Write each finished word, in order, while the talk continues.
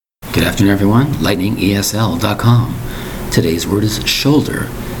Good afternoon, everyone. LightningESL.com. Today's word is shoulder.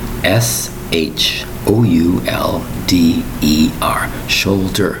 S-H-O-U-L-D-E-R.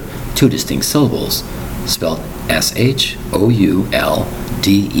 Shoulder. Two distinct syllables, spelled S-H-O-U-L-D-E-R.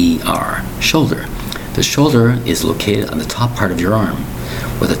 Shoulder. The shoulder is located on the top part of your arm.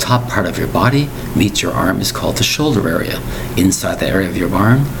 Where the top part of your body meets your arm is called the shoulder area. Inside the area of your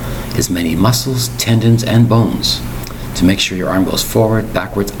arm is many muscles, tendons, and bones. To make sure your arm goes forward,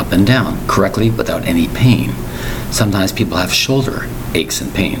 backwards, up and down correctly without any pain. Sometimes people have shoulder aches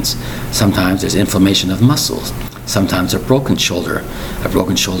and pains. Sometimes there's inflammation of muscles. Sometimes a broken shoulder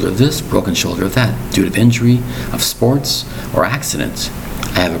of this, broken shoulder of that, due to injury, of sports, or accidents.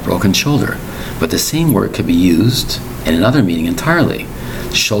 I have a broken shoulder, but the same word could be used in another meaning entirely.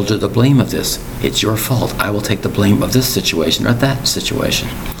 Shoulder the blame of this. It's your fault. I will take the blame of this situation or that situation.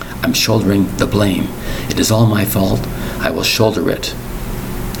 I'm shouldering the blame. It is all my fault. I will shoulder it.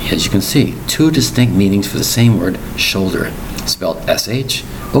 As you can see, two distinct meanings for the same word, shoulder, spelled S-H-O-U-L-D-E-R.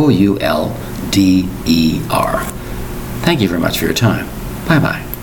 Thank you very much for your time. Bye-bye.